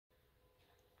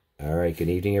All right, good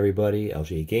evening, everybody.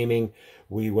 LJ Gaming.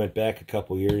 We went back a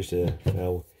couple years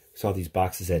to, saw these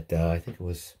boxes at, I think it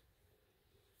was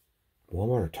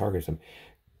Walmart or Target or something.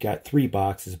 Got 3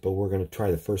 boxes, but we're going to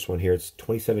try the first one here. It's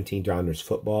 2017 Donruss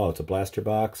football. It's a blaster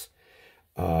box.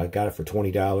 Got it for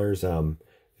 $20. Of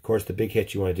course, the big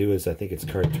hit you want to do is, I think it's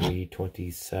card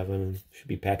 327. Should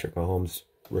be Patrick Mahomes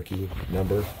rookie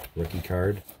number, rookie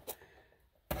card.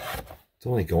 It's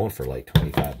only going for like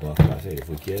 25 bucks. I think if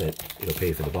we get it, it'll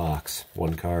pay for the box.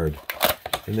 1 card.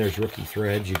 And there's rookie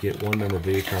threads. You get 1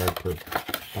 memorabilia card per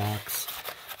box.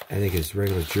 I think his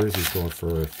regular jersey's going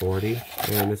for 40.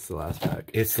 And it's the last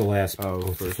pack. It's the last. Oh,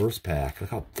 the first pack.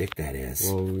 Look how thick that is.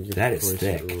 Well, that is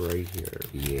thick. Right here.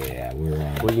 Yeah, we're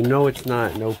on. Well, you know it's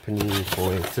not no panini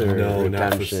points or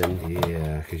redemption.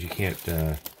 Yeah, because you can't.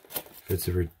 If it's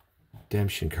a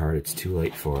redemption card, it's too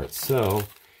late for it. So,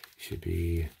 should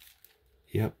be.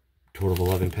 Yep, total of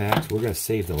 11 packs. We're going to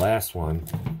save the last one,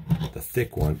 the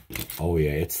thick one. Oh,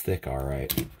 yeah, it's thick, all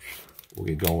right. We'll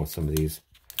get going with some of these.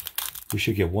 We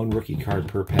should get 1 rookie card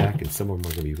per pack, and some of them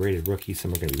are going to be rated rookie,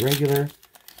 some are going to be regular.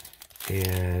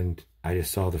 And I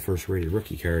just saw the first rated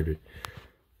rookie card.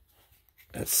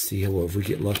 Let's see if we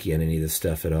get lucky on any of this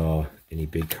stuff at all. Any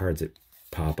big cards that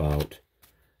pop out.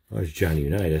 Oh, there's Johnny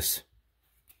Unitas.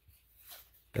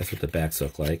 That's what the backs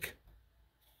look like.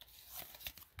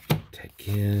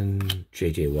 Tekin,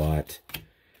 J.J. Watt.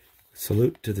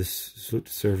 Salute to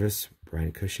service,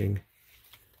 Brian Cushing.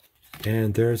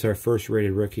 And there's our first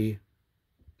rated rookie,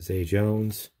 Zay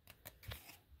Jones.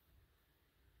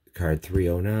 Card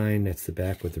 309. That's the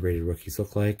back what the rated rookies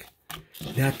look like.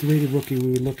 Not the rated rookie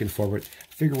we were looking for, but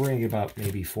I figure we're going to get about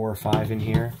maybe 4 or 5 in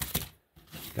here.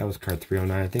 That was card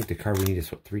 309. I think the card we need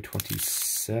is what,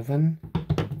 327?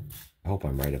 I hope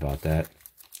I'm right about that.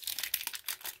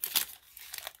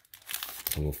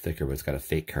 A little thicker, but it's got a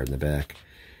fake card in the back.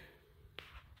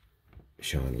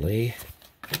 Sean Lee,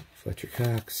 Fletcher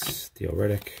Cox, Theo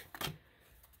Riddick,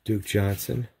 Duke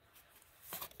Johnson,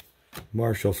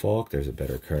 Marshall Falk. There's a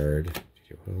better card.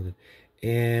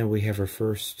 And we have our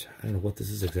first, I don't know what this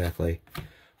is exactly,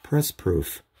 press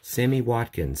proof, Sammy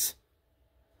Watkins.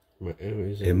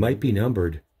 It might be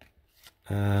numbered.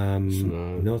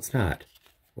 No, it's not.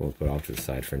 We'll put it off to the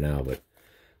side for now, but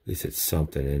at least it's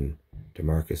something. And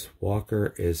DeMarcus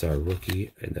Walker is our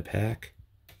rookie in the pack.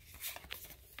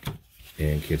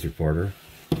 And Kids Reporter.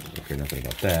 Don't care nothing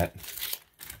about that.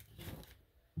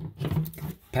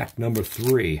 Pack number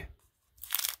 3.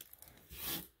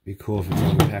 Be cool if it's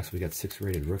other packs. We got 6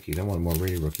 rated rookies. I want more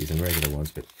rated rookies than regular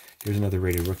ones, but here's another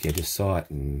rated rookie. I just saw it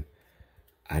and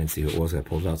I didn't see who it was. I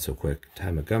pulled it out so quick.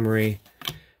 Ty Montgomery,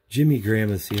 Jimmy Graham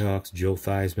of the Seahawks, Joe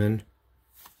Theismann,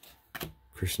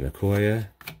 Christian Okoye,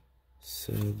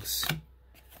 Suggs,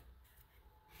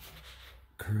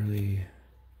 Kirkley.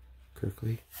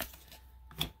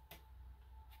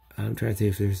 I'm trying to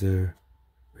think if there's a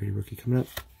rated rookie coming up.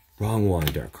 Wrong one,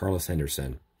 Carlos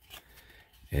Henderson.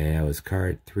 And that was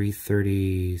card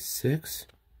 336.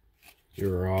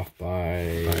 You're off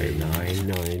by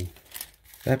 9.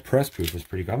 That press proof was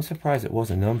pretty good. I'm surprised it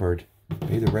wasn't numbered.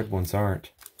 Maybe the red ones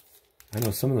aren't. I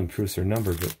know some of them proofs are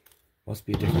numbered, but must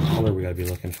be a different color we gotta be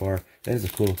looking for. That is a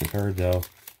cool looking card though.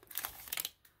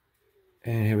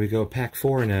 And here we go, pack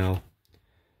 4 now.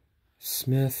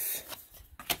 Smith,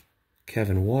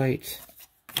 Kevin White,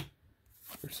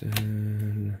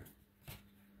 Person.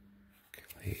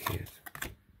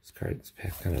 This card's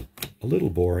pack kind of a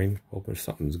little boring. Hoping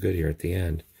something's good here at the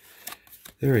end.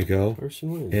 There we go.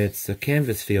 Carson Wentz. It's a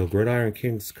canvas field, Gridiron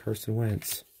Kings, Carson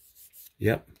Wentz.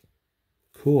 Yep.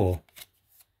 Cool.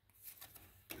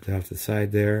 Put that off the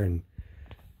side there, and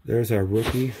there's our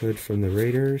rookie hood from the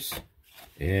Raiders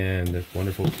and the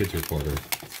wonderful Kids Reporter.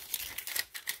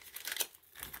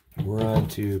 We're on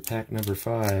to pack number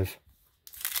 5. I was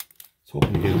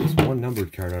hoping to get at least 1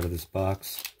 numbered card out of this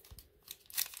box.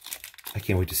 I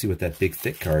can't wait to see what that big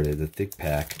thick card is, the thick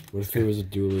pack. What if it was a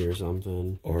dually or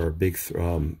something? Or a big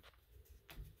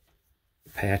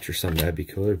patch or something. That'd be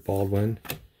cool. There's Baldwin.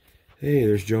 Hey,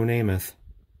 there's Joe Namath.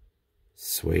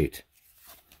 Sweet.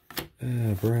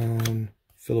 Brown.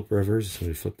 Phillip Rivers.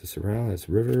 Somebody flip this around. That's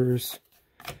Rivers.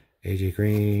 AJ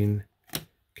Green.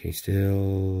 Kenny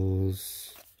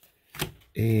Stills.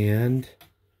 And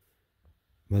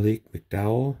Malik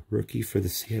McDowell, rookie for the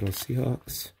Seattle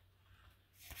Seahawks.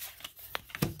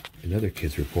 Another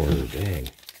Kids Reporter, dang.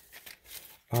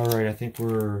 Alright, I think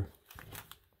we're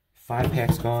 5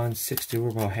 packs gone, 6 to, we're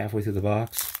about halfway through the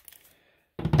box.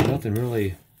 Nothing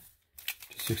really,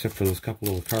 just except for those couple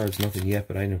little cards, nothing yet,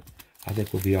 but I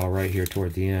think we'll be alright here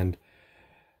toward the end.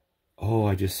 Oh,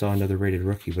 I just saw another rated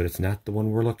rookie, but it's not the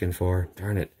one we're looking for.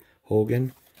 Darn it.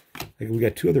 Hogan. Like we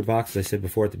got 2 other boxes. I said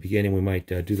before at the beginning we might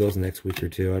do those next week or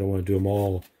 2. I don't want to do them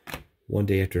all one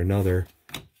day after another.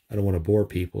 I don't want to bore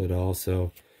people at all.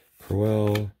 So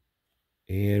Crowell,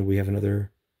 and we have another.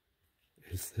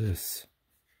 What is this?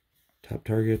 Top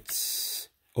Targets.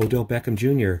 Odell Beckham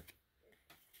Jr.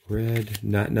 Red,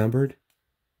 not numbered.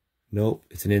 Nope,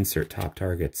 it's an insert. Top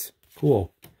Targets.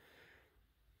 Cool.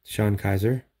 Sean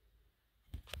Kaiser.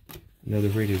 Another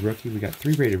rated rookie. We got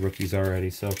 3 rated rookies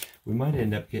already, so we might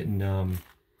end up getting,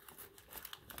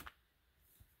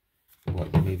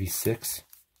 what, maybe 6?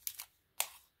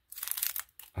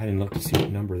 I didn't look to see what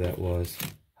number that was.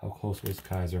 How close was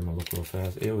Kaiser? I'm going to look real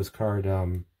fast. It was card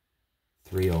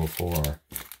 304.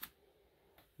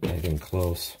 Not even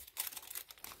close.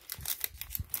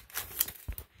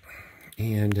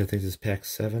 And I think this is pack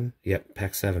 7. Yep,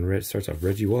 pack 7. It starts off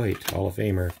Reggie White, Hall of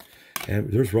Famer.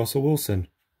 And there's Russell Wilson.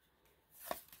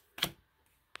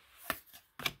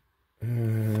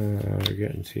 We're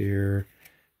getting to here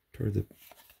toward the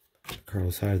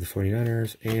Carlos Hyde of the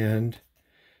 49ers. And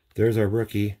there's our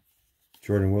rookie,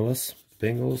 Jordan Willis,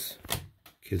 Bengals.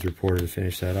 Kids reported to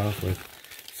finish that off with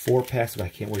 4 packs, but I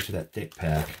can't wait for that thick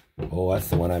pack. Oh, that's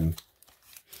the one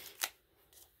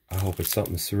I hope it's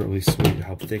something really sweet.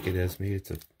 How thick it is. Maybe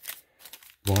it's a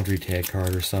laundry tag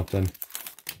card or something.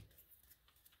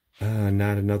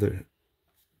 Not another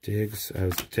Diggs. I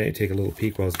was trying to take a little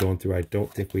peek while I was going through. I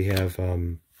don't think we have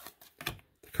the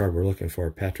card we're looking for.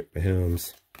 Patrick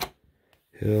Mahomes,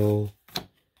 Hill,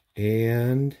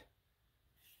 and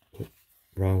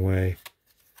wrong way.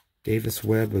 Davis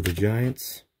Webb of the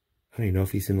Giants. I don't even know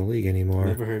if he's in the league anymore.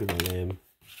 Never heard of that name.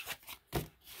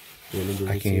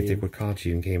 I can't even think what college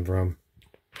he even came from.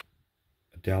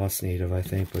 A Dallas native, I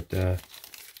think. But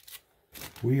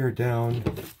we are down.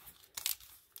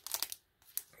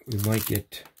 We might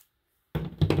get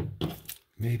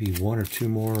maybe 1 or 2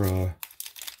 more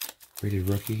rated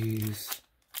rookies.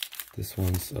 This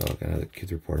one's got another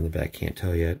kids report in the back. Can't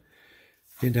tell yet.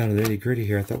 Getting down to the nitty gritty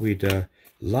here. I thought we'd a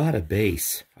lot of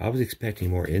base. I was expecting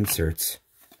more inserts.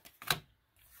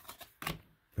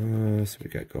 So we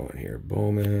got going here.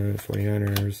 Bowman,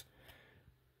 49ers.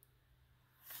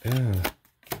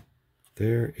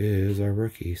 There is our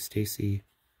rookie, Stacy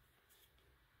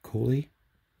Coley.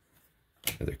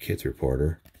 Another kids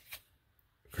reporter.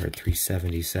 Card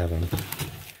 377.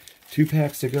 2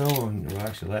 packs to go. And, well,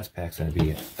 actually, the last pack's going to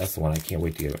be, that's the one I can't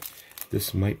wait to get.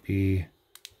 This might be,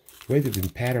 the way they've been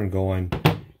pattern going,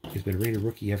 it's been rated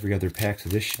rookie every other pack, so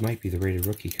this might be the rated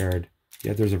rookie card.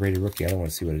 Yeah, there's a rated rookie. I don't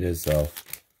want to see what it is, though.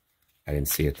 I didn't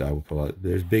see it, though. We'll pull out.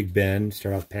 There's Big Ben.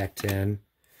 Start off pack 10.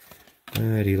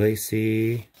 Eddie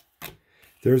Lacy.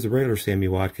 There's the regular Sammy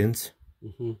Watkins.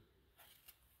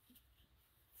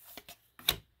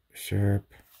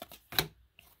 Sharp.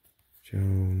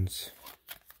 Jones.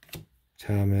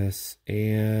 Thomas.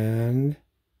 And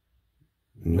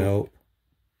nope.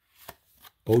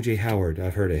 O.J. Howard.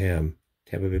 I've heard of him.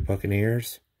 Tampa Bay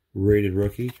Buccaneers. Rated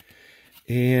rookie.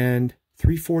 And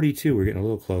 342. We're getting a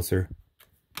little closer.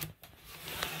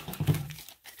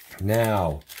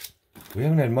 Now, we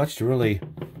haven't had much to really...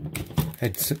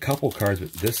 Had a couple cards,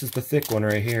 but this is the thick one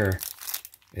right here.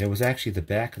 And it was actually the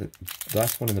back of the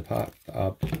last one in the pop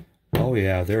up. Oh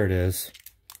yeah, there it is.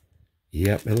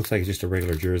 Yep, it looks like it's just a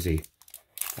regular jersey.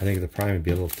 I think the prime would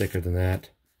be a little thicker than that.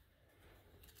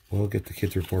 We'll get the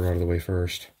kids report out of the way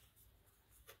first.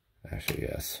 Actually,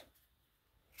 yes.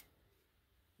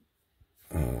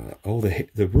 Oh,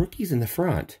 the rookie's in the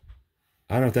front.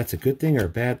 I don't know if that's a good thing or a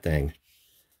bad thing.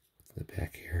 The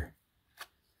back here.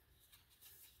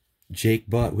 Jake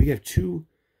Butt. We have two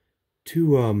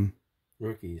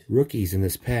rookies in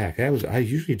this pack. I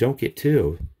usually don't get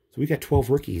 2. So we got 12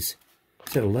 rookies.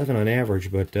 It's at 11 on average,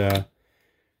 but I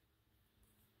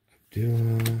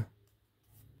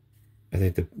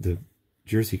think the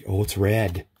jersey, oh, it's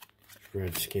red.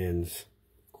 Redskins.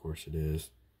 Of course it is.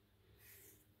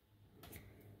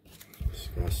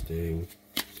 Disgusting.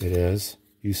 It is.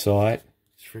 You saw it?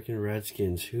 It's freaking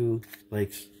Redskins. Who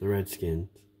likes the Redskins?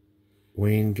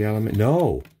 Wayne Gallman.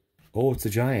 No. Oh, it's the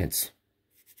Giants.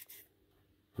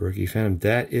 Rookie Phantom.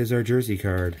 That is our jersey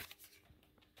card.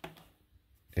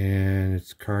 And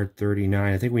it's card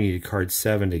 39. I think we needed card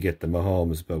 7 to get the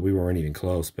Mahomes, but we weren't even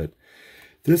close. But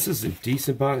this is a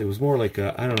decent box. It was more like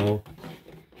a, I don't know,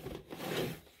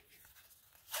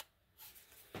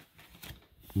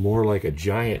 more like a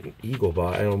giant eagle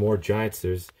box. I don't know, more Giants.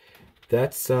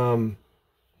 That's more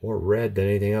red than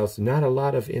anything else. Not a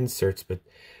lot of inserts, but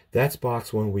that's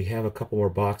box 1. We have a couple more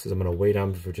boxes. I'm going to wait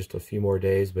on for just a few more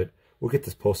days, but we'll get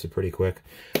this posted pretty quick.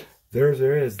 There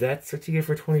is. That's what you get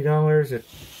for $20.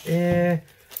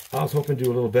 I was hoping to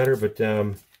do a little better, but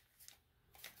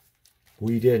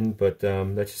We didn't, but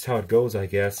that's just how it goes, I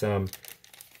guess.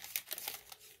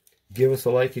 Give us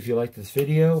a like if you liked this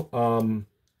video.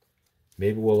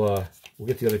 Maybe we'll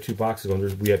get the other 2 boxes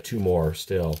on. We have 2 more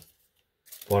still.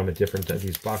 Bought them at different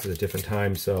these boxes at different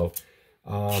times. So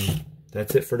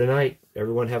that's it for tonight.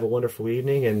 Everyone have a wonderful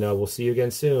evening, and we'll see you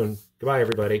again soon. Goodbye,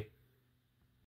 everybody.